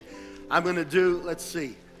I'm going to do, let's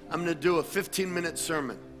see, I'm going to do a 15-minute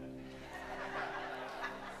sermon.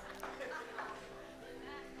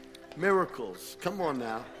 Miracles. Come on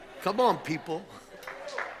now. Come on, people.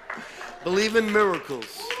 Believe in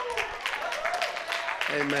miracles.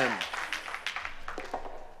 Amen.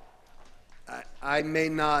 I may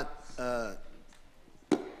not,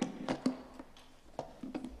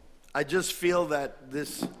 I just feel that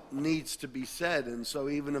this needs to be said, and so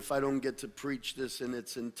even if I don't get to preach this in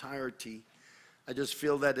its entirety, I just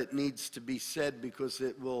feel that it needs to be said because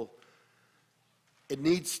it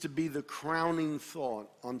needs to be the crowning thought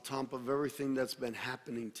on top of everything that's been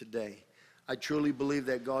happening today. I truly believe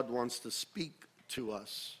that God wants to speak to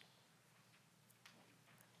us.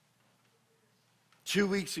 2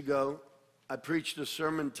 weeks ago, I preached a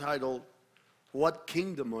sermon titled, "What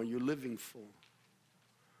Kingdom Are You Living For?"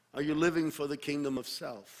 Are you living for the kingdom of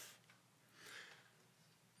self?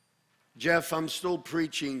 Jeff, I'm still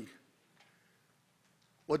preaching,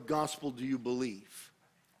 what gospel do you believe?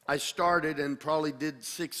 I started and probably did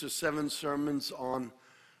 6 or 7 sermons on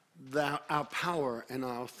our power and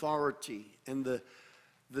our authority and the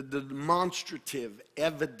demonstrative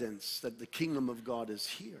evidence that the kingdom of God is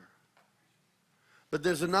here. But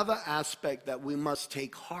there's another aspect that we must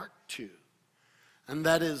take heart to, and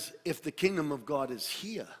that is if the kingdom of God is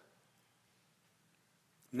here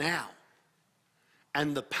now,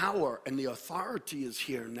 and the power and the authority is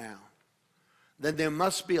here now, then there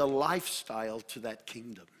must be a lifestyle to that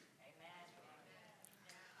kingdom.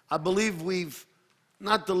 I believe we've,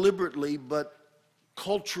 not deliberately, but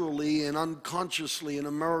culturally and unconsciously in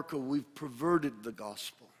America, we've perverted the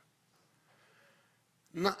gospel.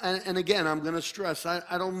 And again, I'm going to stress,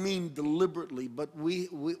 I don't mean deliberately, but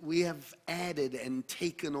we have added and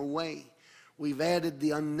taken away. We've added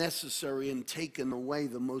the unnecessary and taken away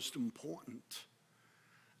the most important.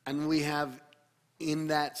 And we have, in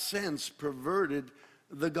that sense, perverted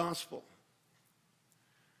the gospel.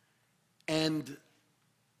 And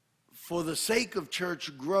for the sake of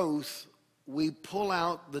church growth, we pull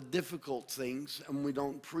out the difficult things and we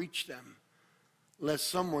don't preach them, lest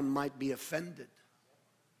someone might be offended.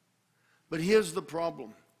 But here's the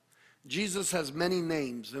problem. Jesus has many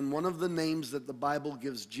names, and one of the names that the Bible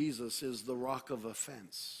gives Jesus is the rock of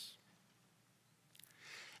offense.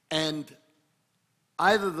 And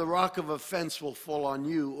either the rock of offense will fall on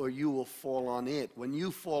you or you will fall on it. When you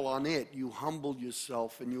fall on it, you humble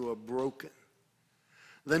yourself and you are broken.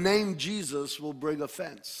 The name Jesus will bring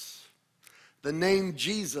offense. The name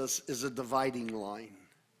Jesus is a dividing line.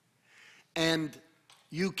 And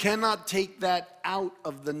you cannot take that out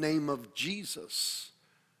of the name of Jesus,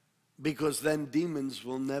 because then demons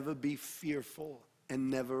will never be fearful and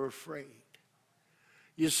never afraid.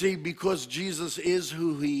 You see, because Jesus is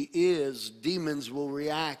who he is, demons will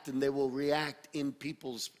react, and they will react in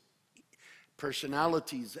people's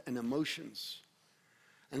personalities and emotions.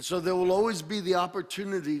 And so there will always be the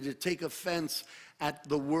opportunity to take offense at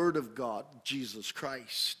the Word of God, Jesus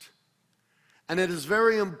Christ. And it is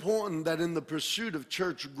very important that in the pursuit of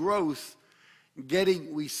church growth,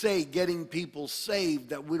 getting people saved,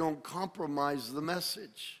 that we don't compromise the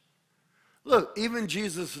message. Look, even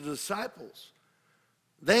Jesus' disciples,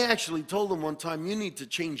 they actually told him one time, you need to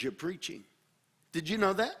change your preaching. Did you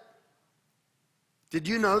know that? Did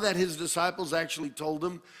you know that his disciples actually told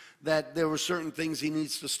him that there were certain things he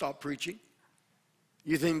needs to stop preaching?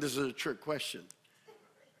 You think this is a trick question?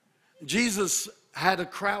 Jesus had a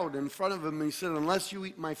crowd in front of him, and he said, unless you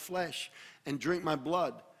eat my flesh and drink my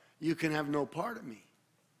blood, you can have no part of me.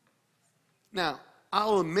 Now,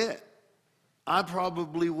 I'll admit, I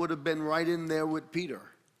probably would have been right in there with Peter,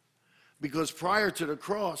 because prior to the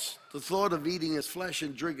cross, the thought of eating his flesh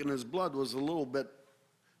and drinking his blood was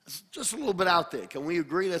just a little bit out there. Can we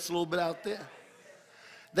agree that's a little bit out there?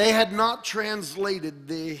 They had not translated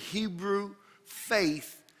the Hebrew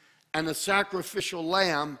faith and a sacrificial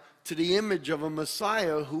lamb to the image of a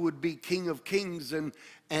Messiah who would be King of Kings and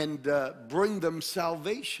bring them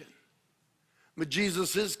salvation. But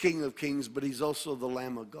Jesus is King of Kings, but he's also the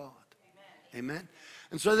Lamb of God. Amen. Amen?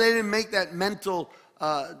 And so they didn't make that mental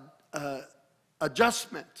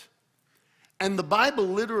adjustment. And the Bible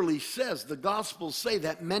literally says, the Gospels say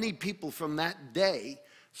that many people from that day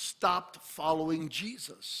stopped following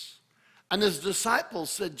Jesus. And his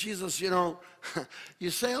disciples said, Jesus, you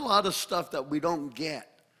say a lot of stuff that we don't get,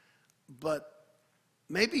 but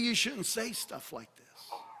maybe you shouldn't say stuff like this.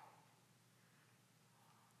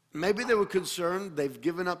 Maybe they were concerned. They've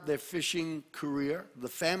given up their fishing career, the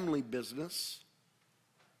family business.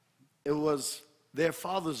 It was their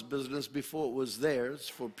father's business before it was theirs,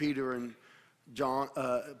 for Peter and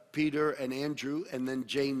Andrew, and then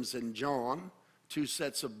James and John two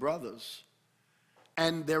sets of brothers.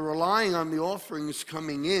 And they're relying on the offerings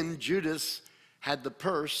coming in. Judas had the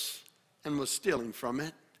purse and was stealing from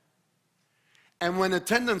it. And when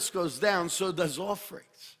attendance goes down, so does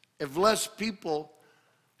offerings. If less people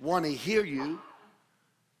want to hear you,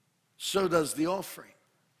 so does the offering.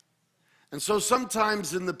 And so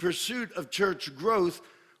sometimes in the pursuit of church growth,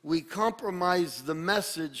 we compromise the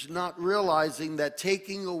message, not realizing that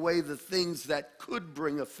taking away the things that could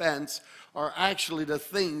bring offense are actually the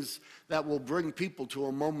things that will bring people to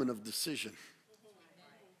a moment of decision.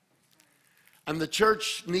 And the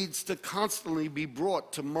church needs to constantly be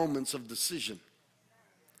brought to moments of decision.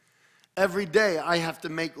 Every day I have to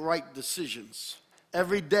make right decisions.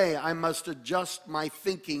 Every day I must adjust my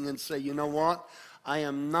thinking and say, you know what? I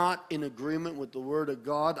am not in agreement with the Word of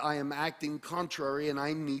God. I am acting contrary and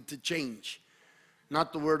I need to change.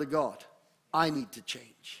 Not the Word of God. I need to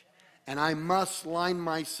change. And I must line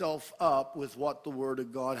myself up with what the Word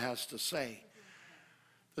of God has to say.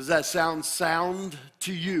 Does that sound sound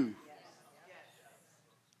to you?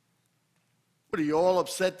 What, are you all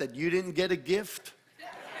upset that you didn't get a gift?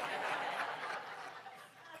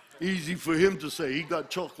 Easy for him to say, he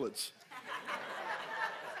got chocolates.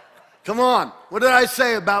 Come on, what did I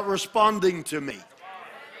say about responding to me?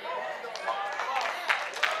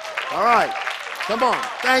 All right, come on.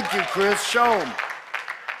 Thank you, Chris. Show him.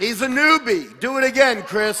 He's a newbie. Do it again,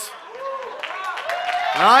 Chris.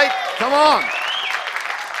 All right, come on.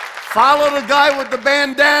 Follow the guy with the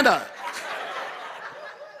bandana.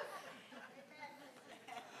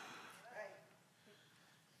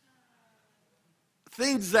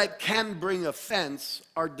 Things that can bring offense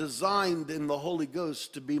are designed in the Holy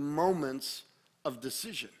Ghost to be moments of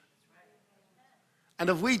decision. And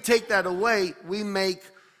if we take that away, we make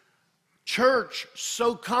church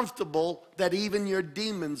so comfortable that even your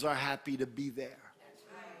demons are happy to be there.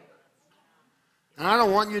 And I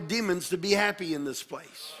don't want your demons to be happy in this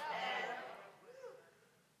place.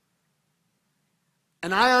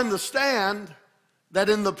 And I understand that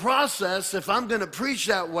in the process, if I'm going to preach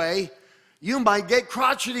that way, you might get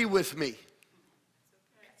crotchety with me.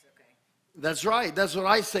 That's right. That's what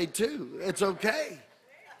I say too. It's okay.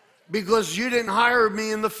 Because you didn't hire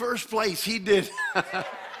me in the first place. He did.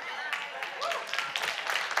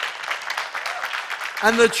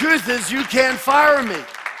 And the truth is, you can't fire me.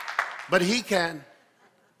 But he can.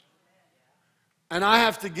 And I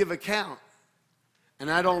have to give account. And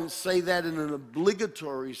I don't say that in an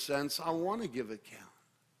obligatory sense. I want to give account.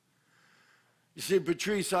 You see,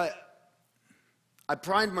 Patrice, I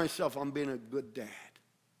pride myself on being a good dad.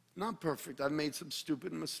 Not perfect. I've made some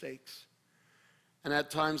stupid mistakes. And at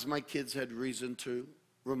times my kids had reason to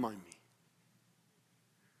remind me.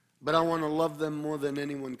 But I want to love them more than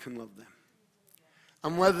anyone can love them.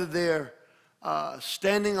 And whether they're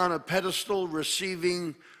standing on a pedestal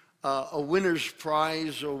receiving a winner's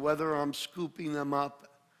prize, or whether I'm scooping them up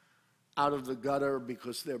out of the gutter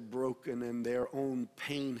because they're broken and their own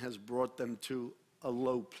pain has brought them to a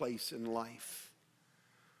low place in life,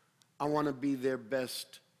 I want to be their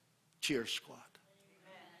best cheer squad.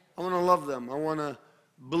 I want to love them. I want to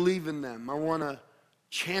believe in them. I want to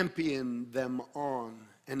champion them on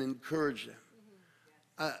and encourage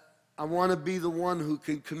them. I want to be the one who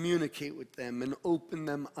can communicate with them and open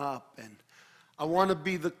them up. And I want to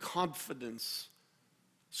be the confidence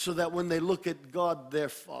so that when they look at God, their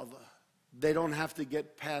Father, they don't have to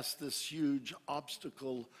get past this huge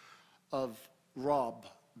obstacle of Rob,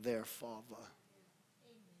 their father.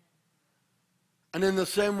 And in the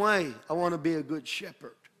same way, I want to be a good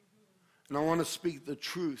shepherd. And I want to speak the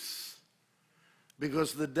truth.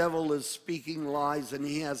 Because the devil is speaking lies, and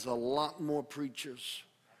he has a lot more preachers.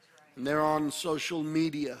 And they're on social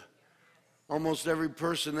media. Almost every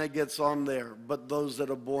person that gets on there, but those that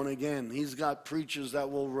are born again. He's got preachers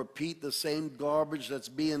that will repeat the same garbage that's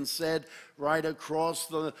being said right across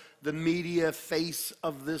the media face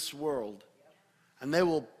of this world. And they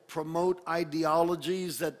will promote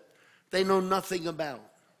ideologies that they know nothing about.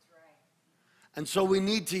 And so we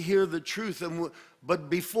need to hear the truth. But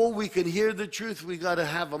before we can hear the truth, we got to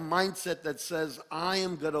have a mindset that says, I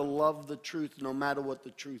am going to love the truth no matter what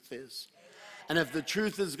the truth is. And if the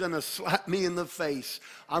truth is going to slap me in the face,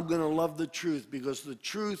 I'm going to love the truth, because the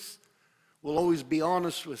truth will always be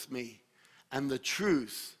honest with me, and the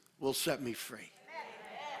truth will set me free.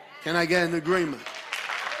 Can I get an agreement?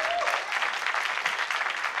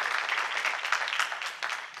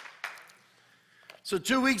 So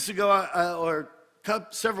 2 weeks ago,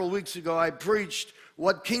 several weeks ago, I preached,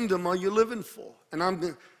 what kingdom are you living for? And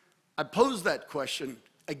I posed that question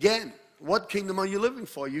again. What kingdom are you living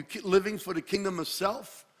for? Are you living for the kingdom of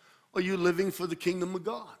self, or are you living for the kingdom of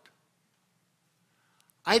God?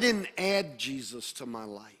 I didn't add Jesus to my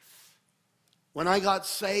life. When I got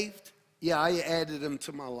saved, yeah, I added him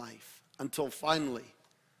to my life until finally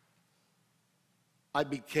I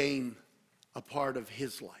became a part of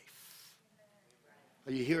his life.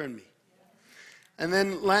 Are you hearing me? And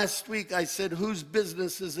then last week I said, whose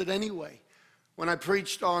business is it anyway? When I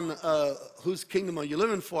preached on whose kingdom are you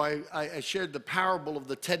living for, I shared the parable of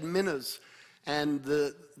the 10 minas and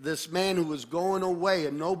this man who was going away,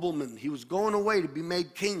 a nobleman. He was going away to be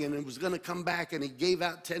made king, and he was going to come back, and he gave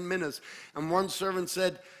out 10 minas. And one servant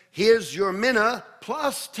said, here's your mina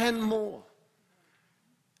plus 10 more.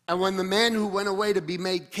 And when the man who went away to be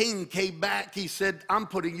made king came back, he said, I'm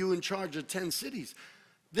putting you in charge of 10 cities.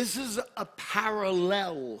 This is a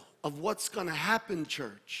parallel of what's going to happen,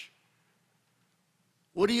 church.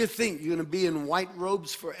 What do you think? You're going to be in white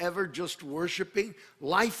robes forever just worshiping?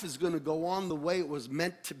 Life is going to go on the way it was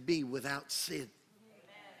meant to be without sin.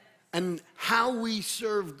 And how we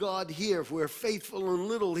serve God here, if we're faithful in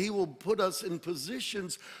little, he will put us in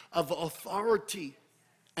positions of authority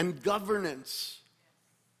and governance.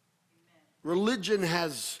 Religion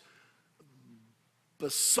has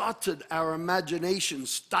besotted our imagination,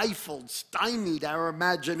 stymied our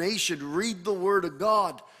imagination. Read the Word of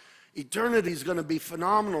God. Eternity is going to be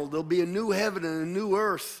phenomenal. There'll be a new heaven and a new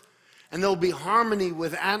earth, and there'll be harmony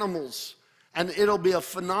with animals, and it'll be a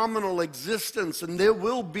phenomenal existence, and there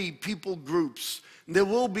will be people groups, and there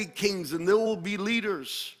will be kings, and there will be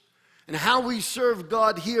leaders. And how we serve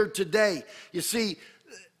God here today, you see,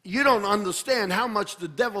 you don't understand how much the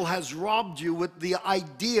devil has robbed you with the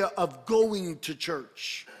idea of going to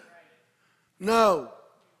church. No.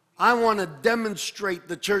 I want to demonstrate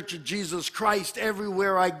the Church of Jesus Christ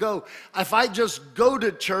everywhere I go. If I just go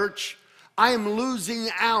to church, I am losing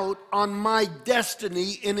out on my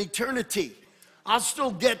destiny in eternity. I'll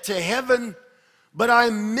still get to heaven, but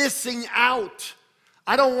I'm missing out.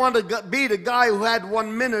 I don't want to be the guy who had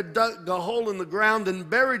 1 minute, dug a hole in the ground and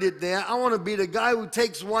buried it there. I want to be the guy who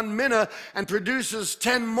takes 1 minute and produces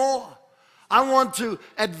 10 more. I want to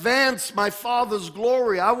advance my Father's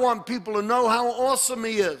glory. I want people to know how awesome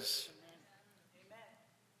he is.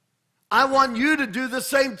 I want you to do the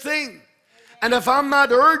same thing. And if I'm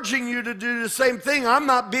not urging you to do the same thing, I'm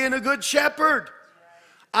not being a good shepherd.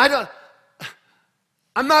 I'm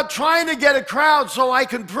not trying to get a crowd so I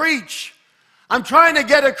can preach. I'm trying to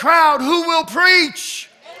get a crowd who will preach.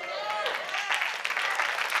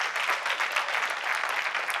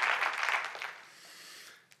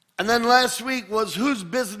 And then last week was, whose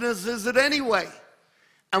business is it anyway?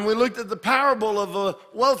 And we looked at the parable of a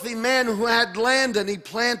wealthy man who had land, and he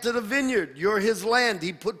planted a vineyard. You're his land.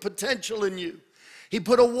 He put potential in you. He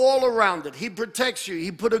put a wall around it. He protects you.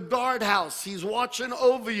 He put a guardhouse. He's watching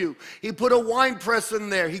over you. He put a wine press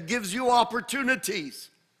in there. He gives you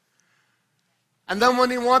opportunities. And then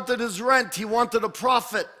when he wanted his rent, he wanted a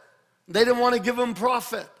profit. They didn't want to give him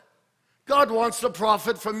profit. God wants to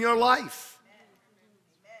profit from your life.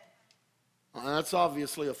 Well, that's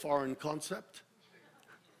obviously a foreign concept.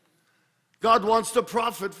 God wants to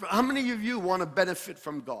profit. How many of you want to benefit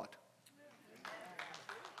from God?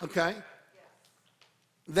 Okay.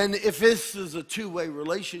 Then if this is a two-way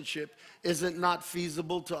relationship, is it not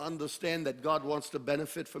feasible to understand that God wants to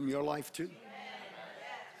benefit from your life too?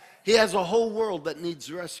 He has a whole world that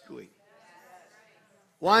needs rescuing.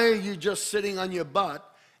 Why are you just sitting on your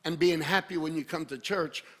butt and being happy when you come to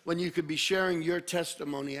church when you could be sharing your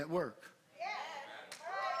testimony at work?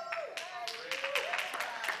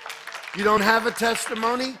 You don't have a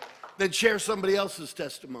testimony? Then share somebody else's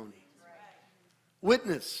testimony.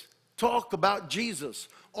 Witness. Talk about Jesus.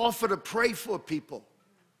 Offer to pray for people.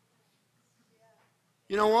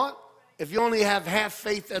 You know what? If you only have half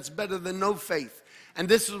faith, that's better than no faith. And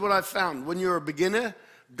this is what I found. When you're a beginner,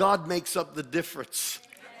 God makes up the difference.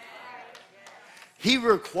 He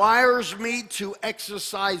requires me to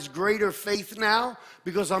exercise greater faith now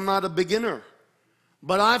because I'm not a beginner.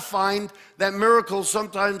 But I find that miracles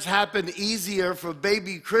sometimes happen easier for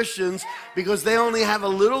baby Christians because they only have a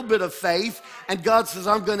little bit of faith, and God says,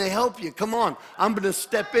 I'm going to help you. Come on, I'm going to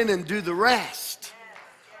step in and do the rest.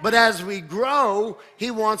 But as we grow, he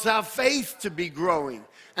wants our faith to be growing.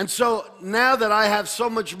 And so now that I have so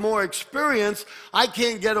much more experience, I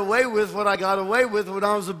can't get away with what I got away with when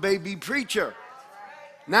I was a baby preacher.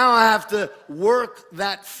 Now I have to work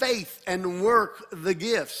that faith and work the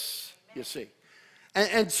gifts, you see.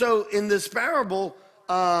 And so in this parable,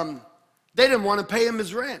 they didn't want to pay him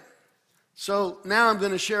his rent. So now I'm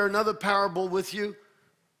going to share another parable with you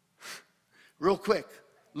real quick.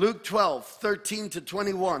 Luke 12, 13 to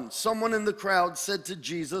 21. Someone in the crowd said to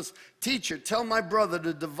Jesus, "Teacher, tell my brother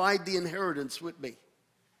to divide the inheritance with me."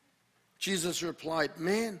 Jesus replied,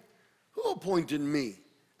 man, who appointed me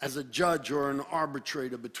as a judge or an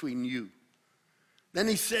arbitrator between you? Then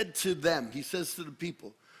he said to them, he says to the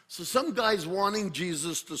people, so some guy's wanting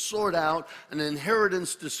Jesus to sort out an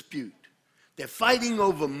inheritance dispute. They're fighting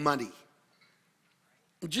over money.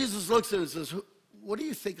 And Jesus looks at him and says, what do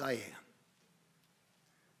you think I am?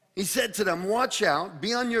 He said to them, watch out,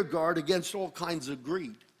 be on your guard against all kinds of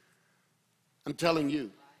greed. I'm telling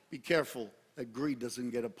you, be careful that greed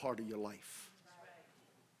doesn't get a part of your life.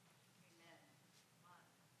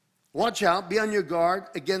 Watch out, be on your guard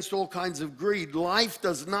against all kinds of greed. Life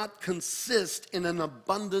does not consist in an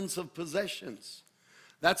abundance of possessions.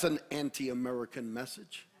 That's an anti-American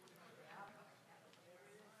message.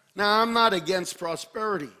 Now, I'm not against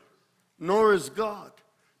prosperity, nor is God,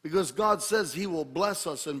 because God says he will bless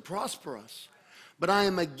us and prosper us. But I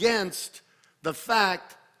am against the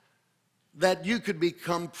fact that you could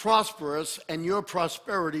become prosperous and your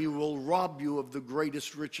prosperity will rob you of the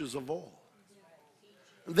greatest riches of all.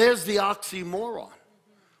 There's the oxymoron.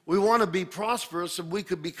 We want to be prosperous and we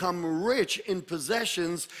could become rich in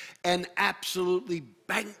possessions and absolutely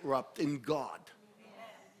bankrupt in God.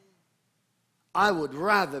 I would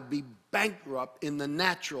rather be bankrupt in the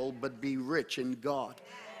natural but be rich in God.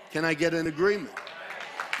 Can I get an agreement?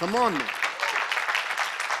 Come on now.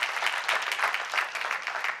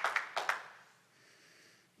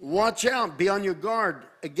 Watch out, be on your guard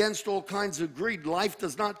against all kinds of greed. Life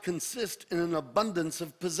does not consist in an abundance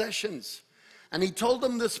of possessions. And he told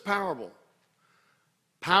them this parable.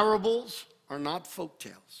 Parables are not folk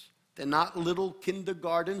tales. They're not little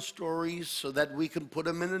kindergarten stories so that we can put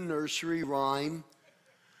them in a nursery rhyme.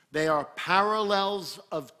 They are parallels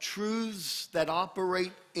of truths that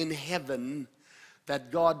operate in heaven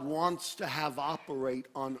that God wants to have operate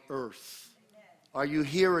on earth. Are you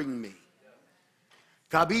hearing me?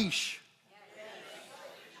 Kabish.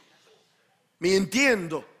 Me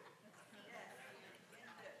entiendo.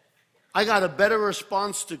 I got a better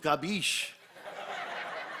response to kabish.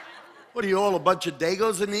 What are you all, a bunch of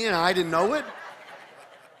Dagos in here and I didn't know it?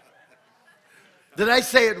 Did I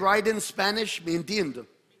say it right in Spanish? Me entiendo.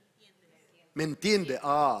 Me entiende.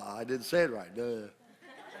 Ah, I didn't say it right.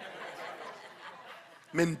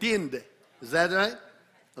 Me entiende. Is that right?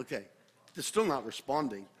 Okay. They're still not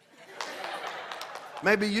responding.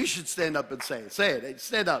 Maybe you should stand up and say it. Say it.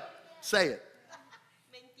 Stand up. Say it.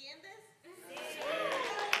 ¿Me entiendes?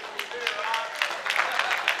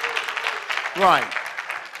 Right.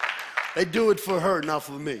 They do it for her, not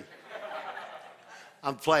for me.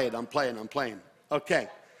 I'm playing. Okay.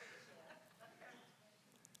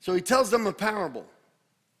 So he tells them a parable.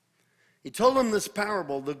 He told them this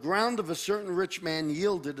parable. The ground of a certain rich man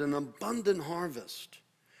yielded an abundant harvest.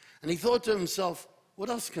 And he thought to himself, what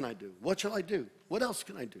else can I do? What shall I do? What else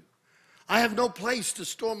can I do? I have no place to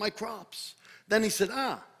store my crops. Then he said,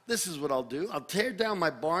 this is what I'll do. I'll tear down my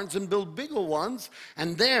barns and build bigger ones,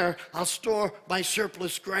 and there I'll store my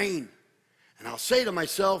surplus grain. And I'll say to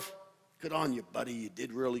myself, good on you, buddy, you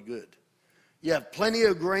did really good. You have plenty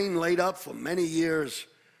of grain laid up for many years.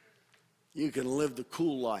 You can live the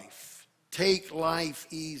cool life. Take life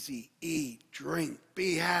easy. Eat, drink,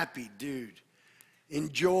 be happy, dude.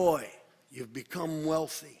 Enjoy. You've become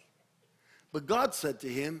wealthy. But God said to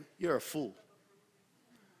him, you're a fool.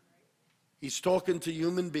 He's talking to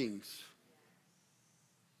human beings.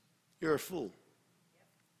 You're a fool.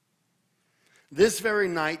 This very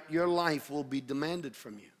night, your life will be demanded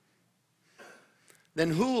from you. Then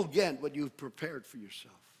who will get what you've prepared for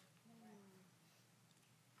yourself?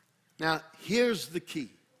 Now, here's the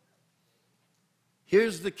key.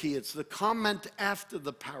 Here's the key. It's the comment after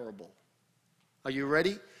the parable. Are you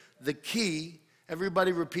ready? The key,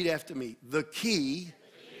 everybody repeat after me. The key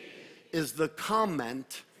is the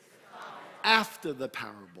comment after the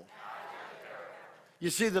parable. You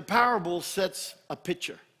see, the parable sets a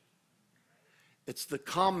picture. It's the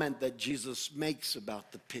comment that Jesus makes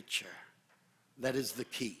about the picture that is the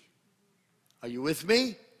key. Are you with me?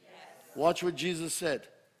 Yes. Watch what Jesus said.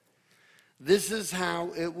 This is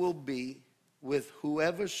how it will be with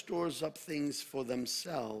whoever stores up things for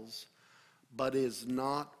themselves, but is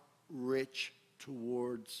not rich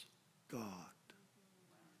towards God.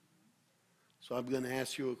 So I'm going to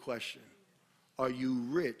ask you a question. Are you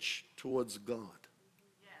rich towards God?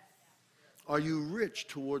 Yes. Are you rich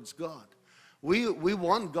towards God? We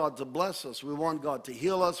want God to bless us. We want God to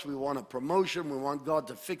heal us. We want a promotion. We want God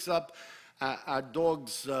to fix up our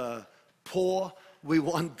dog's paw. We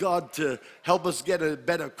want God to help us get a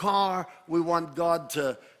better car. We want God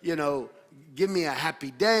to, give me a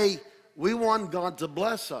happy day. We want God to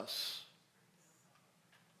bless us.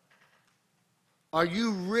 Are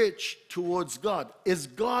you rich towards God? Is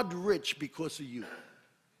God rich because of you?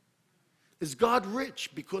 Is God rich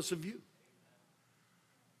because of you?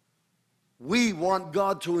 We want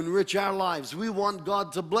God to enrich our lives. We want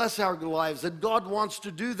God to bless our lives, and God wants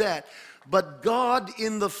to do that. But God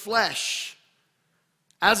in the flesh,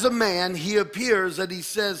 as a man, he appears and he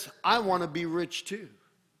says, I want to be rich too.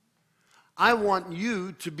 I want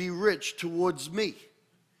you to be rich towards me.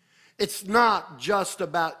 It's not just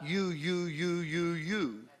about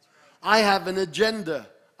you. I have an agenda.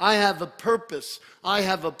 I have a purpose. I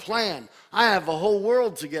have a plan. I have a whole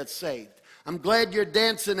world to get saved. I'm glad you're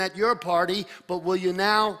dancing at your party, but will you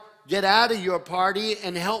now get out of your party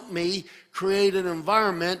and help me create an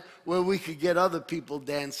environment where we could get other people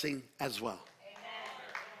dancing as well?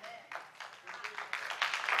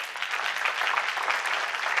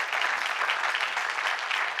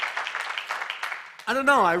 I don't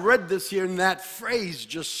know, I read this here and that phrase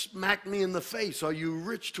just smacked me in the face. Are you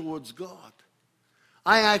rich towards God?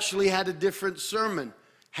 I actually had a different sermon,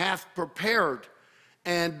 half prepared.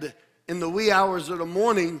 And in the wee hours of the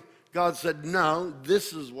morning, God said, no,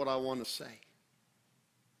 this is what I want to say.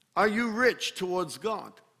 Are you rich towards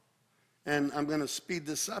God? And I'm going to speed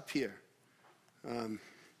this up here.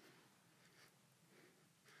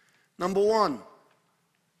 Number one,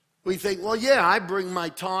 we think, well, yeah, I bring my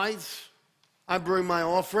tithes. I bring my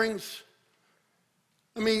offerings.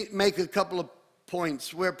 Let me make a couple of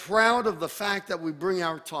points. We're proud of the fact that we bring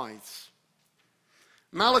our tithes.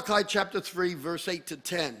 Malachi chapter 3, verse 8 to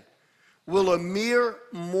 10. Will a mere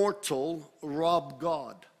mortal rob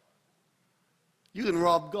God? You can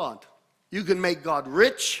rob God. You can make God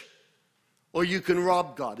rich, or you can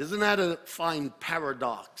rob God. Isn't that a fine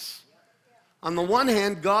paradox? On the one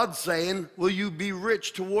hand, God's saying, will you be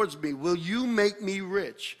rich towards me? Will you make me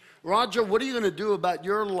rich? Roger, what are you going to do about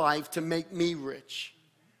your life to make me rich?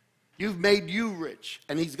 You've made you rich,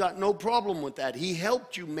 and he's got no problem with that. He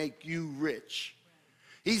helped you make you rich.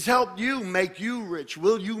 He's helped you make you rich.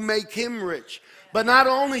 Will you make him rich? But not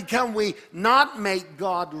only can we not make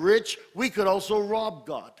God rich, we could also rob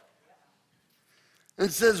God. And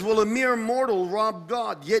it says, will a mere mortal rob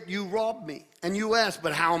God? Yet you rob me. And you ask,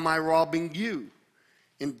 but how am I robbing you?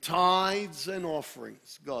 In tithes and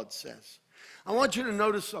offerings, God says. I want you to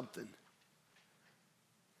notice something.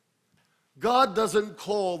 God doesn't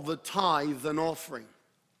call the tithe an offering.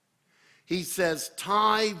 He says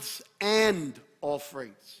tithes and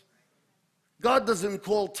offerings. God doesn't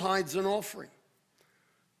call tithes an offering.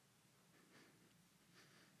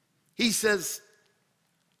 He says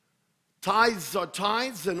tithes are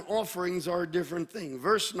tithes and offerings are a different thing.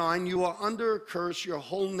 Verse 9, you are under a curse, your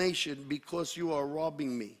whole nation, because you are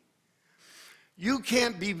robbing me. You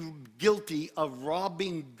can't be guilty of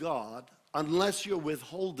robbing God unless you're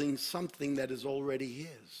withholding something that is already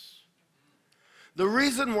his. The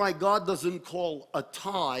reason why God doesn't call a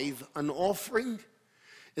tithe an offering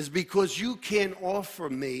is because you can't offer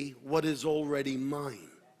me what is already mine.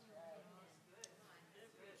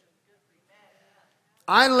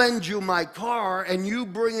 I lend you my car and you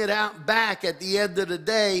bring it out back at the end of the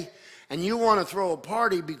day and you want to throw a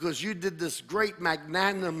party because you did this great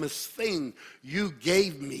magnanimous thing. You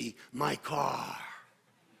gave me my car.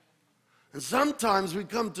 And sometimes we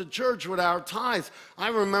come to church with our tithes. I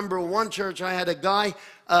remember one church, I had a guy,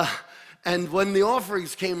 and when the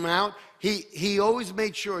offerings came out, he always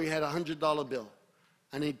made sure he had a $100 bill.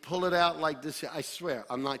 And he'd pull it out like this. I swear,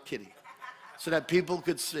 I'm not kidding. So that people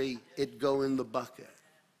could see it go in the bucket.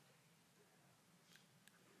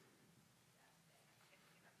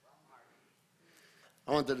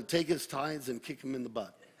 I wanted to take his tithes and kick him in the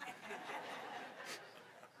butt.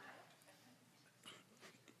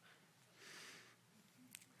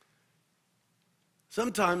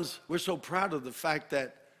 Sometimes we're so proud of the fact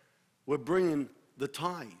that we're bringing the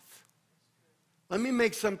tithe. Let me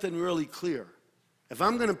make something really clear. If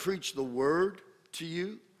I'm going to preach the word to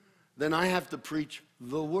you, then I have to preach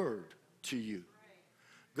the word to you.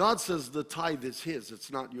 God says the tithe is his,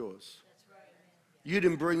 it's not yours. You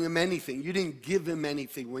didn't bring him anything. You didn't give him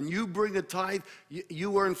anything. When you bring a tithe,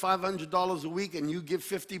 you earn $500 a week and you give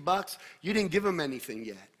 $50, you didn't give him anything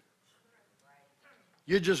yet.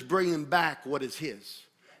 You're just bringing back what is his.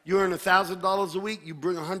 You earn $1,000 a week, you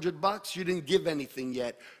bring $100, you didn't give anything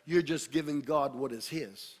yet. You're just giving God what is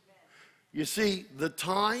his. You see, the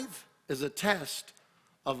tithe is a test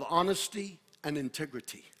of honesty and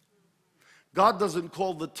integrity. God doesn't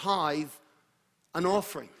call the tithe an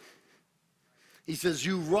offering. He says,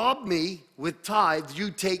 you rob me with tithes, you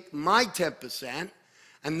take my 10%,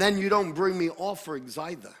 and then you don't bring me offerings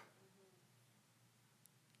either.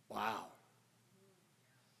 Wow.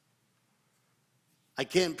 I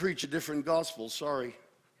can't preach a different gospel, sorry.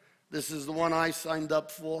 This is the one I signed up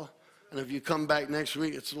for, and if you come back next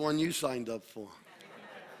week, it's the one you signed up for.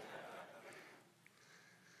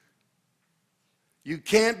 You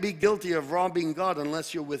can't be guilty of robbing God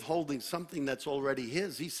unless you're withholding something that's already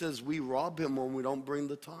His. He says we rob Him when we don't bring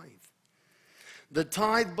the tithe. The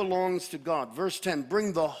tithe belongs to God. Verse 10,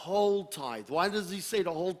 bring the whole tithe. Why does He say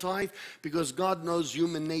the whole tithe? Because God knows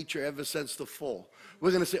human nature ever since the fall. We're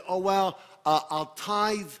going to say, oh, well, I'll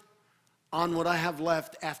tithe on what I have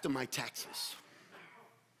left after my taxes.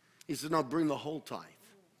 He said, no, bring the whole tithe.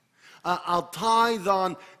 I'll tithe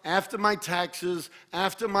on after my taxes,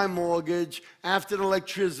 after my mortgage, after the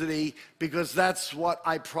electricity, because that's what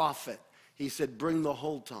I profit. He said, bring the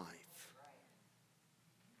whole tithe.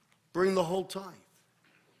 Bring the whole tithe.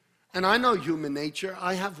 And I know human nature.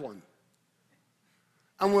 I have one.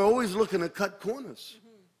 And we're always looking to cut corners.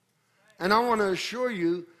 And I want to assure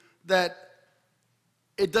you that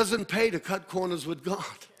it doesn't pay to cut corners with God.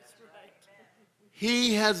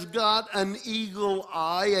 He has got an eagle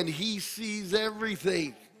eye and He sees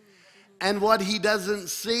everything. And what He doesn't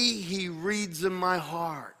see, He reads in my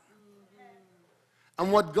heart.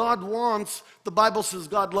 And what God wants, the Bible says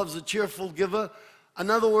God loves a cheerful giver.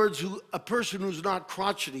 In other words, a person who's not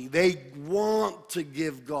crotchety. They want to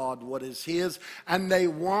give God what is His, and they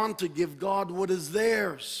want to give God what is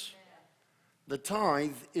theirs. The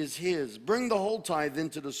tithe is His. Bring the whole tithe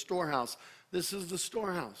into the storehouse. This is the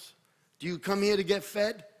storehouse. Do you come here to get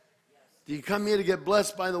fed? Do you come here to get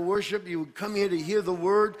blessed by the worship? You come here to hear the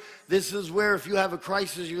word? This is where, if you have a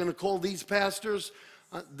crisis, you're going to call these pastors.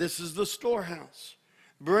 This is the storehouse.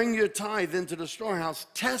 Bring your tithe into the storehouse.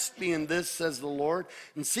 Test me in this, says the Lord,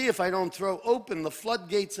 and see if I don't throw open the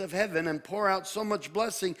floodgates of heaven and pour out so much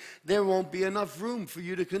blessing, there won't be enough room for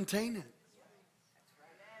you to contain it.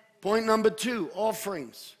 Point number 2,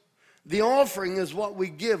 offerings. The offering is what we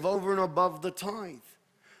give over and above the tithe.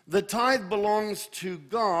 The tithe belongs to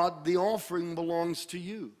God. The offering belongs to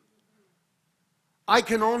you. I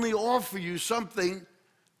can only offer you something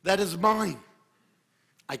that is mine.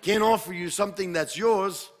 I can't offer you something that's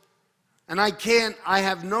yours. And I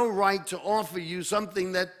have no right to offer you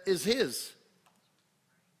something that is His.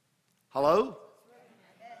 Hello?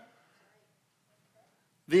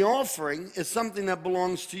 The offering is something that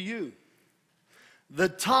belongs to you. The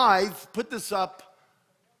tithe, put this up.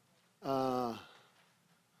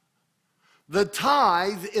 The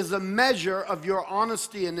tithe is a measure of your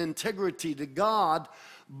honesty and integrity to God,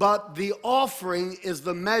 but the offering is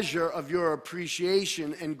the measure of your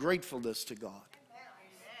appreciation and gratefulness to God.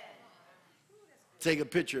 Take a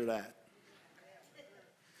picture of that.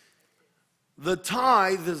 The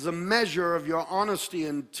tithe is a measure of your honesty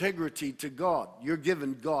and integrity to God. You're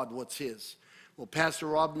giving God what's His. Well, Pastor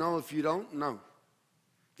Rob, no, if you don't, no.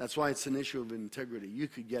 That's why it's an issue of integrity. You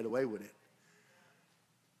could get away with it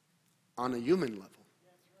on a human level.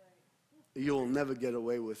 You'll never get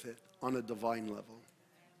away with it on a divine level.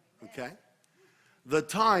 Okay? The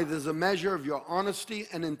tithe is a measure of your honesty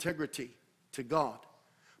and integrity to God.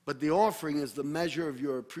 But the offering is the measure of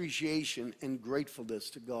your appreciation and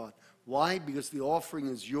gratefulness to God. Why? Because the offering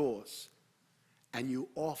is yours, and you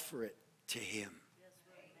offer it to Him.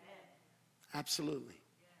 Absolutely.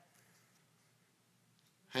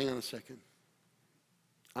 Hang on a second.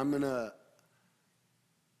 I'm going to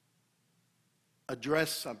address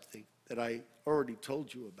something that I already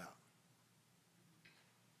told you about.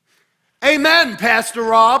 Amen, Pastor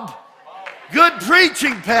Rob. Good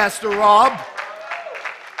preaching, Pastor Rob.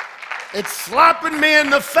 It's slapping me in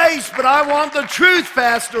the face, but I want the truth,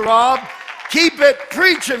 Pastor Rob. Keep it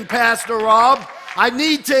preaching, Pastor Rob. I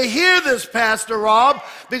need to hear this, Pastor Rob,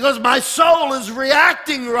 because my soul is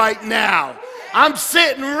reacting right now. I'm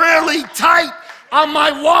sitting really tight on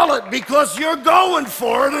my wallet because you're going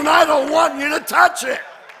for it and I don't want you to touch it.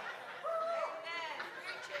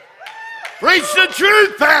 Preach the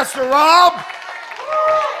truth, Pastor Rob.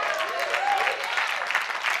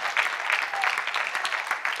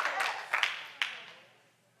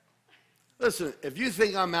 Listen, if you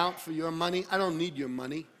think I'm out for your money, I don't need your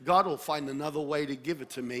money. God will find another way to give it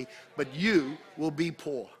to me, but you will be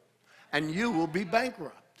poor and you will be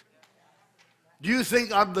bankrupt. Do you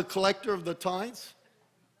think I'm the collector of the tithes?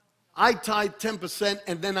 I tithe 10%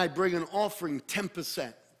 and then I bring an offering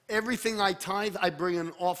 10%. Everything I tithe, I bring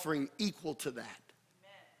an offering equal to that.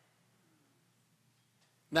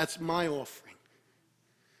 That's my offering.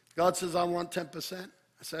 God says, I want 10%. I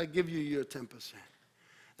said, I give you your 10%.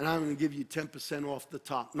 And I'm going to give you 10% off the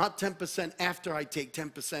top. Not 10% after I take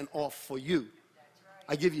 10% off for you.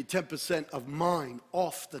 I give you 10% of mine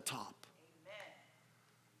off the top.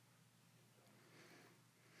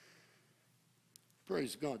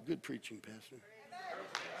 Praise God. Good preaching, Pastor.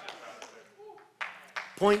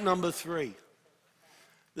 Point number 3.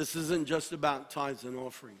 This isn't just about tithes and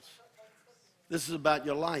offerings. This is about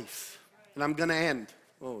your life. And I'm going to end.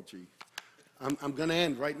 Oh, gee. I'm going to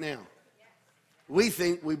end right now. We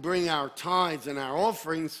think we bring our tithes and our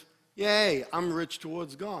offerings. Yay, I'm rich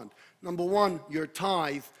towards God. Number one, your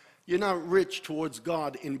tithe. You're not rich towards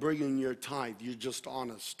God in bringing your tithe. You're just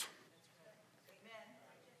honest.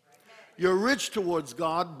 You're rich towards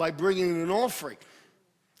God by bringing an offering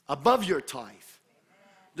above your tithe.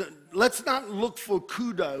 Let's not look for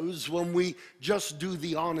kudos when we just do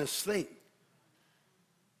the honest thing.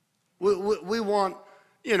 We want,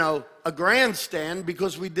 a grandstand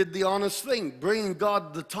because we did the honest thing. Bringing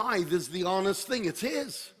God the tithe is the honest thing. It's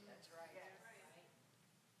His.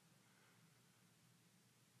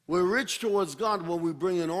 We're rich towards God when we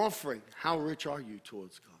bring an offering. How rich are you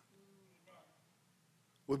towards God?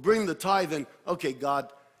 We bring the tithe and, okay, God,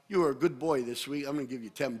 you were a good boy this week. I'm going to give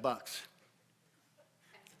you $10.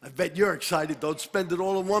 I bet you're excited. Don't spend it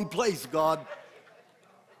all in one place, God.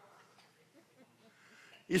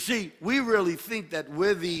 You see, we really think that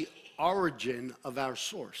we're the origin of our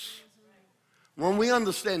source. When we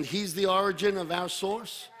understand He's the origin of our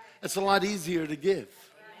source, it's a lot easier to give.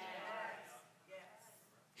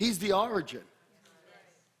 He's the origin.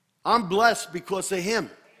 I'm blessed because of Him.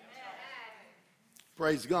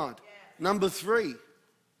 Praise God. Number 3.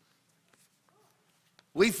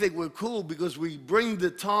 We think we're cool because we bring the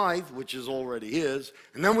tithe, which is already His,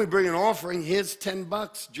 and then we bring an offering. Here's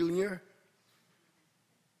 $10, Junior.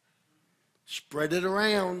 Spread it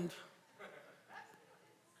around.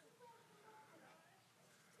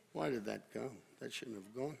 Why did that go? That shouldn't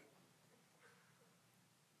have gone.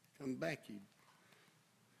 Come back, you.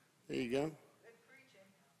 There you go.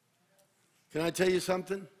 Can I tell you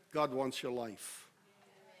something? God wants your life.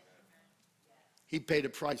 He paid a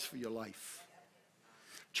price for your life.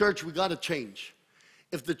 Church, we got to change.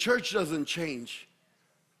 If the church doesn't change,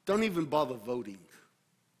 don't even bother voting.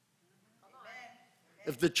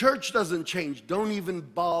 If the church doesn't change, don't even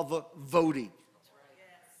bother voting.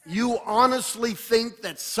 You honestly think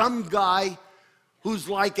that some guy who's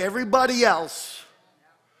like everybody else,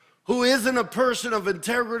 who isn't a person of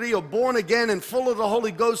integrity or born again and full of the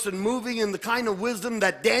Holy Ghost and moving in the kind of wisdom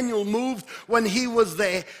that Daniel moved when he was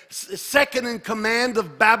the second in command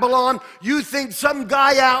of Babylon, you think some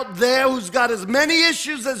guy out there who's got as many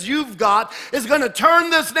issues as you've got is going to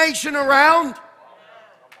turn this nation around?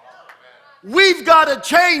 We've got to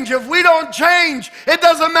change. If we don't change, it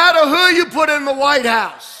doesn't matter who you put in the White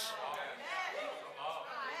House.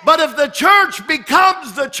 But if the church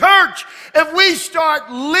becomes the church, if we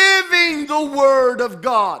start living the Word of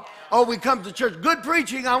God. Oh, we come to church. Good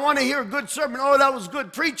preaching. I want to hear a good sermon. Oh, that was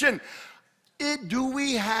good preaching. Do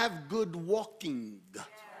we have good walking?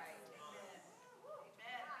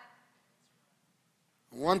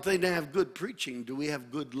 One thing to have good preaching. Do we have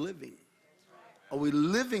good living? Are we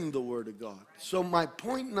living the Word of God? So my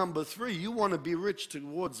point number 3, you want to be rich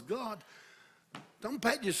towards God. Don't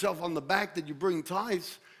pat yourself on the back that you bring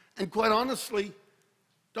tithes. And quite honestly,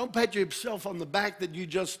 don't pat yourself on the back that you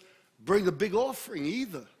just bring a big offering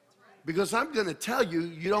either. Because I'm going to tell you,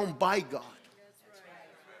 you don't buy God.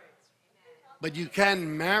 But you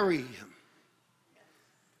can marry Him.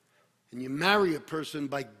 And you marry a person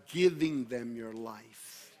by giving them your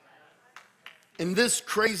life. In this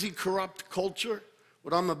crazy, corrupt culture,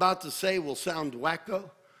 what I'm about to say will sound wacko.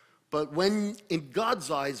 But when, in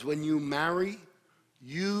God's eyes, when you marry,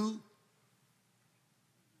 you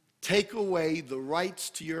take away the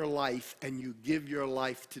rights to your life and you give your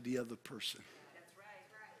life to the other person.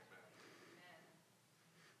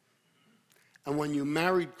 And when you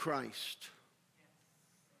married Christ,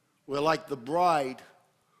 we're like the bride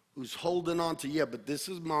who's holding on to, yeah, but this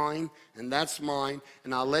is mine and that's mine,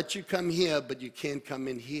 and I'll let you come here, but you can't come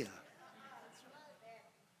in here.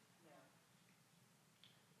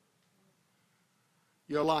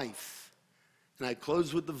 Your life. And I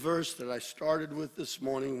close with the verse that I started with this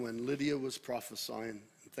morning when Lydia was prophesying.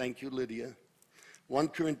 Thank you, Lydia. 1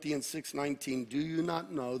 Corinthians 6:19. Do you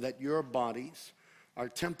not know that your bodies are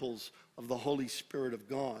temples of the Holy Spirit of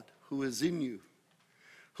God, who is in you,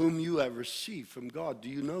 whom you have received from God? Do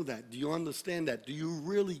you know that? Do you understand that? Do you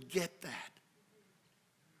really get that?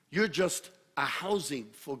 You're just a housing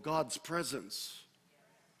for God's presence.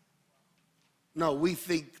 No, we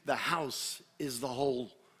think the house is the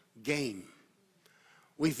whole game.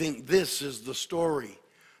 We think this is the story.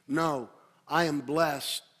 No, I am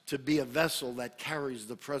blessed to be a vessel that carries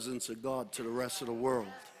the presence of God to the rest of the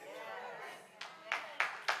world. .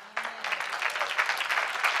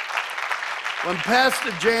 1 When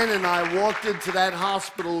Pastor Jan and I walked into that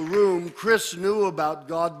hospital room, Chris knew about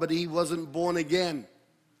God, but he wasn't born again.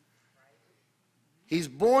 He's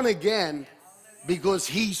born again because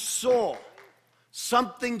he saw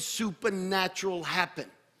something supernatural happen.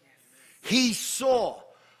 He saw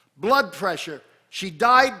blood pressure. She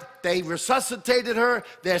died. They resuscitated her.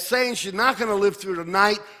 They're saying she's not going to live through the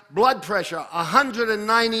night. Blood pressure,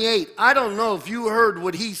 198. I don't know if you heard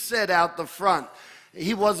what he said out the front.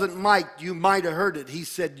 He wasn't mic'd. You might have heard it. He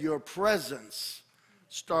said, your presence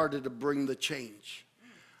started to bring the change.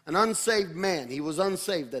 An unsaved man, he was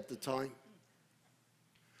unsaved at the time,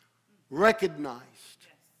 recognized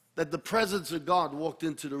that the presence of God walked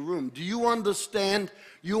into the room. Do you understand?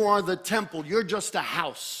 You are the temple. You're just a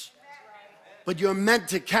house. But you're meant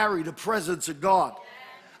to carry the presence of God.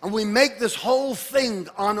 And we make this whole thing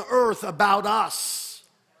on earth about us.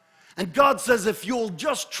 And God says, if you'll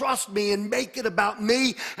just trust me and make it about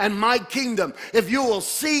me and my kingdom, if you will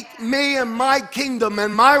seek me and my kingdom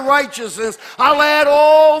and my righteousness, I'll add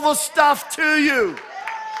all the stuff to you.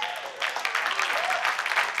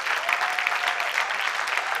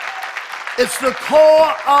 It's the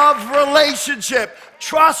core of relationship.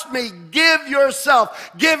 Trust me, give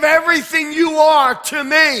yourself, give everything you are to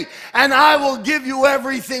me, and I will give you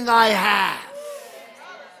everything I have.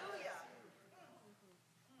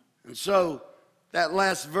 And so, that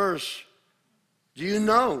last verse, do you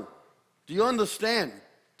know? Do you understand?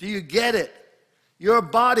 Do you get it? Your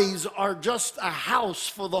bodies are just a house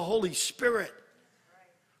for the Holy Spirit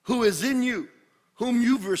who is in you, whom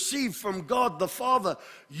you've received from God the Father.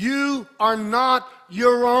 You are not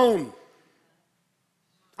your own.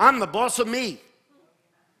 I'm the boss of me.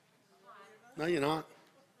 No, you're not.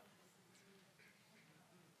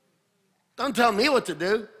 Don't tell me what to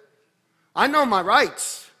do. I know my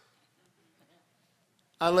rights.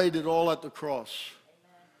 I laid it all at the cross.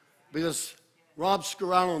 Because Rob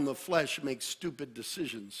Scarano in the flesh makes stupid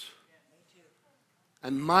decisions.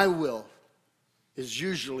 And my will is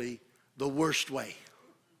usually the worst way.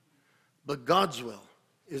 But God's will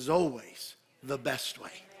is always the best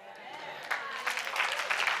way.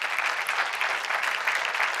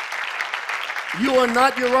 You are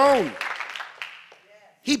not your own.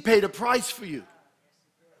 He paid a price for you.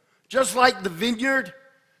 Just like the vineyard,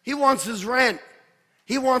 he wants his rent.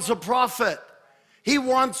 He wants a profit. He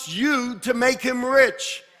wants you to make him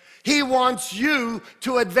rich. He wants you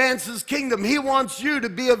to advance his kingdom. He wants you to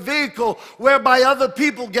be a vehicle whereby other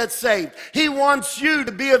people get saved. He wants you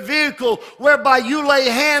to be a vehicle whereby you lay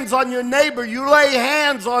hands on your neighbor, you lay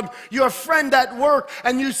hands on your friend at work,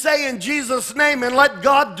 and you say in Jesus' name, and let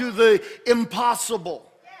God do the impossible.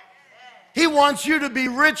 He wants you to be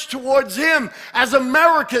rich towards him. As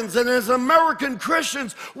Americans and as American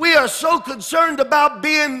Christians, we are so concerned about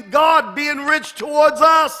God being rich towards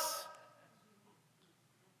us.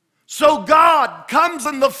 So God comes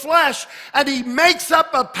in the flesh and he makes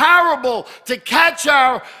up a parable to catch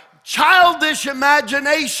our childish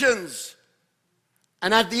imaginations.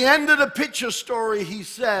 And at the end of the picture story, he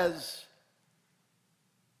says,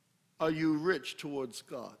 are you rich towards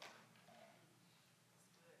God?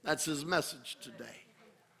 That's his message today.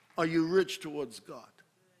 Are you rich towards God?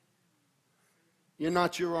 You're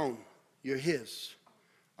not your own. You're his.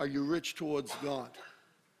 Are you rich towards God?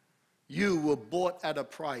 You were bought at a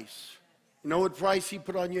price. You know what price he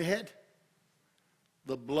put on your head?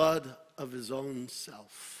 The blood of his own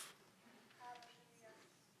self.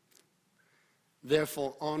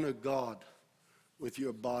 Therefore, honor God with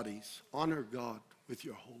your bodies. Honor God with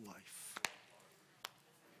your whole life.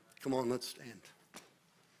 Come on, let's stand.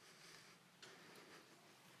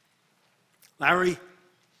 Larry,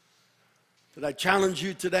 did I challenge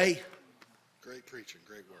you today? Great preaching,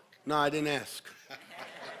 great work. No, I didn't ask.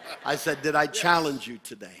 I said, did I challenge you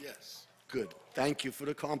today? Yes. Good. Thank you for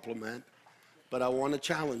the compliment. But I want to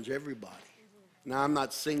challenge everybody. Now, I'm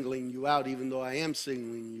not singling you out, even though I am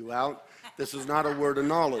singling you out. This is not a word of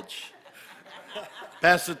knowledge.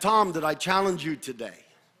 Pastor Tom, did I challenge you today?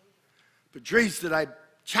 Patrice, did I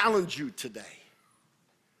challenge you today?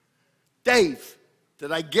 Dave,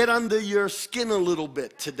 did I get under your skin a little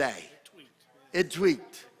bit today? It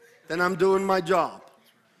tweaked. Then I'm doing my job.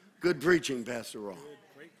 Good preaching, Pastor Ron.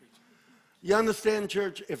 You understand,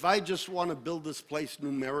 church? If I just want to build this place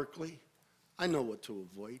numerically, I know what to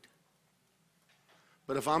avoid.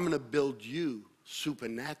 But if I'm going to build you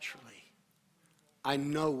supernaturally, I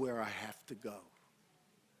know where I have to go.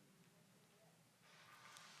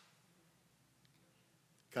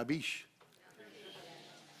 Capisce?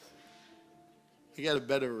 I got a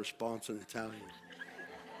better response in Italian.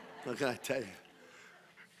 What can I tell you?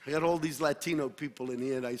 I got all these Latino people in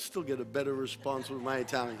here, and I still get a better response with my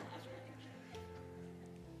Italian.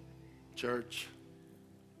 Church,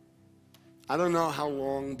 I don't know how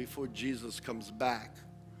long before Jesus comes back,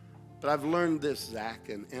 but I've learned this, Zach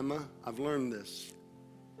and Emma. I've learned this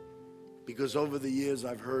because over the years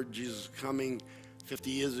I've heard Jesus coming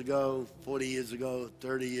 50 years ago, 40 years ago,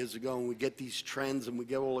 30 years ago, and we get these trends and we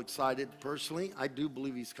get all excited. Personally, I do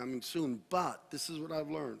believe he's coming soon, but this is what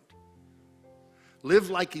I've learned.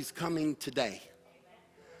 Live like he's coming today.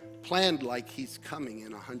 Plan like he's coming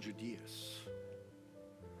in 100 years.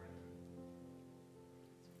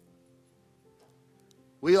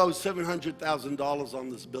 We owe $700,000 on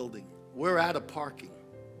this building. We're out of parking.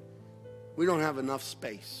 We don't have enough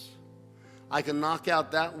space. I can knock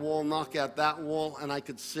out that wall, and I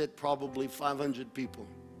could sit probably 500 people.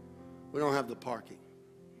 We don't have the parking.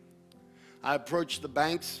 I approached the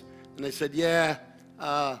banks, and they said, yeah,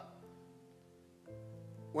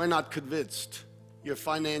 we're not convinced you're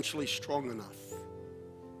financially strong enough.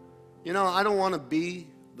 You know, I don't want to be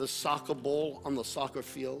the soccer ball on the soccer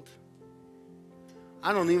field.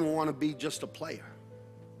 I don't even want to be just a player.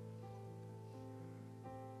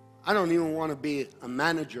 I don't even want to be a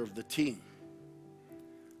manager of the team.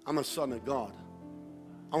 I'm a son of God.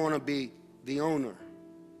 I want to be the owner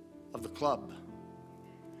of the club.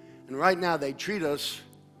 And right now they treat us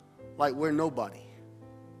like we're nobody.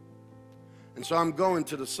 And so I'm going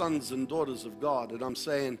to the sons and daughters of God and I'm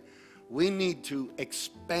saying, we need to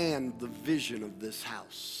expand the vision of this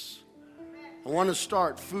house. I want to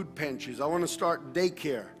start food pantries. I want to start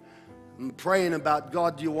daycare. I'm praying about,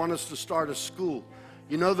 God, do you want us to start a school?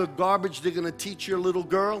 You know the garbage they're going to teach your little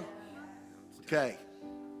girl? Okay.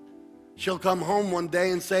 She'll come home one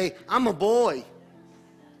day and say, I'm a boy.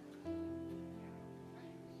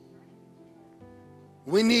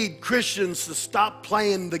 We need Christians to stop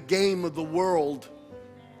playing the game of the world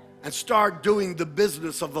and start doing the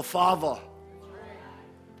business of the Father.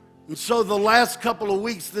 And so the last couple of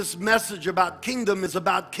weeks, this message about kingdom is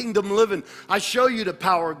about kingdom living. I show you the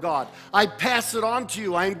power of God. I pass it on to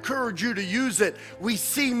you. I encourage you to use it. We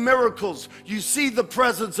see miracles. You see the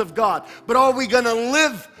presence of God. But are we going to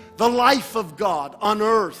live the life of God on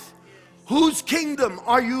earth? Whose kingdom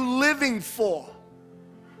are you living for?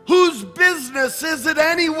 Whose business is it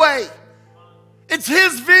anyway? It's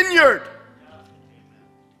His vineyard.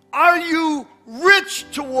 Are you rich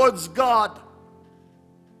towards God?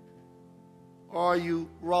 Or are you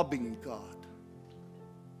robbing God?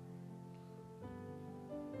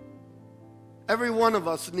 Every one of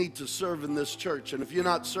us need to serve in this church. And if you're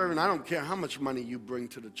not serving, I don't care how much money you bring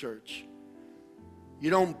to the church. You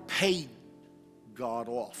don't pay God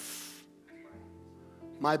off.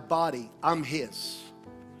 My body, I'm His.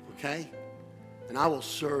 Okay? And I will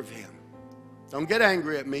serve Him. Don't get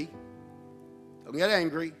angry at me. Don't get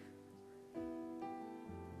angry.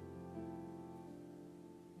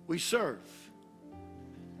 We serve.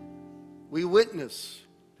 We witness.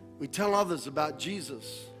 We tell others about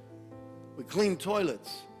Jesus. We clean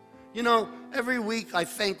toilets. You know, every week I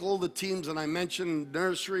thank all the teams, and I mention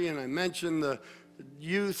nursery, and I mention the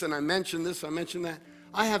youth, and I mention this, I mention that.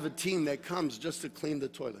 I have a team that comes just to clean the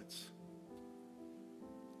toilets.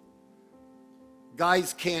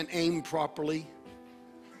 Guys can't aim properly.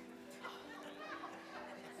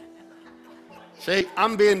 See,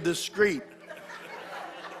 I'm being discreet.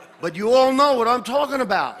 But you all know what I'm talking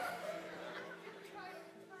about.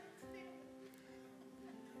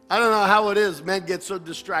 I don't know how it is. Men get so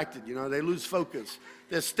distracted, you know, they lose focus.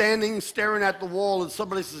 They're standing, staring at the wall, and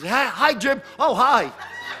somebody says, hi, Jim. Oh, hi.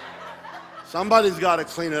 Somebody's got to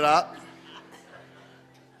clean it up.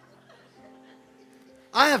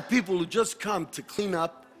 I have people who just come to clean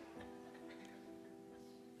up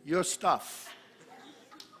your stuff.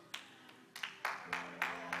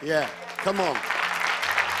 Yeah, come on.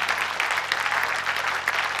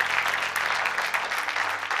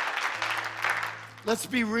 Let's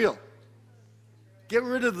be real. Get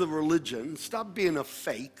rid of the religion. Stop being a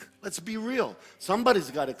fake. Let's be real.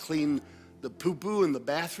 Somebody's got to clean the poo-poo in the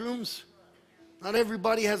bathrooms. Not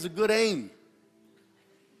everybody has a good aim.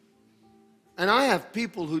 And I have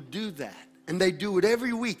people who do that. And they do it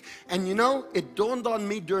every week. And you know, it dawned on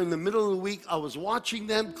me during the middle of the week, I was watching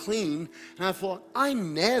them clean, and I thought,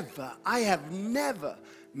 I have never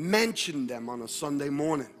mentioned them on a Sunday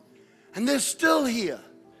morning. And they're still here.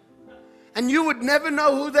 And you would never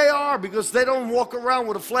know who they are because they don't walk around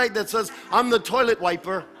with a flag that says, I'm the toilet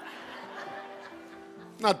wiper.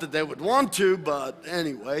 Not that they would want to, but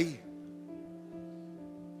anyway.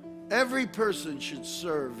 Every person should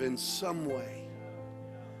serve in some way.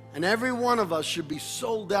 And every one of us should be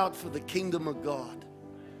sold out for the kingdom of God.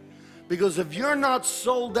 Because if you're not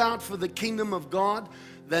sold out for the kingdom of God,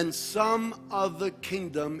 then some other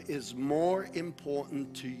kingdom is more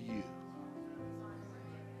important to you.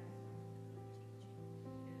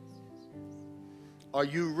 are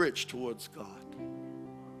you rich towards God?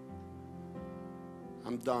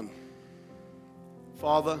 I'm done.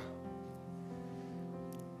 Father,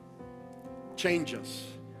 change us,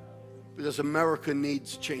 because America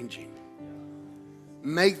needs changing.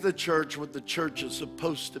 Make the church what the church is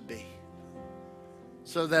supposed to be,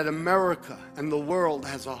 so that America and the world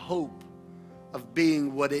has a hope of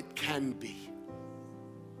being what it can be.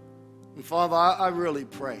 And Father, I really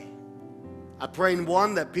pray. I pray, in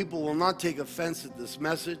one, that people will not take offense at this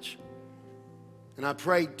message. And I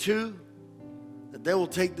pray, two, that they will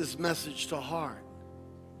take this message to heart.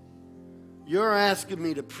 You're asking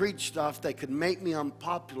me to preach stuff that could make me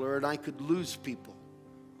unpopular and I could lose people.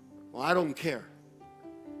 Well, I don't care.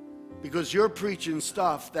 Because you're preaching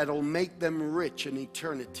stuff that'll make them rich in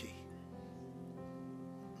eternity.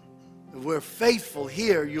 If we're faithful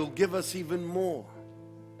here, you'll give us even more.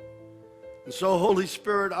 And so, Holy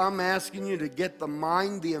Spirit, I'm asking you to get the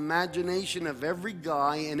mind, the imagination of every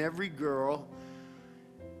guy and every girl,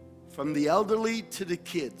 from the elderly to the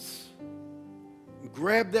kids.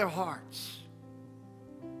 Grab their hearts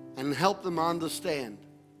and help them understand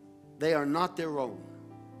they are not their own.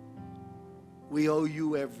 We owe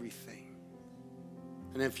you everything.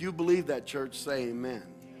 And if you believe that, church, say amen.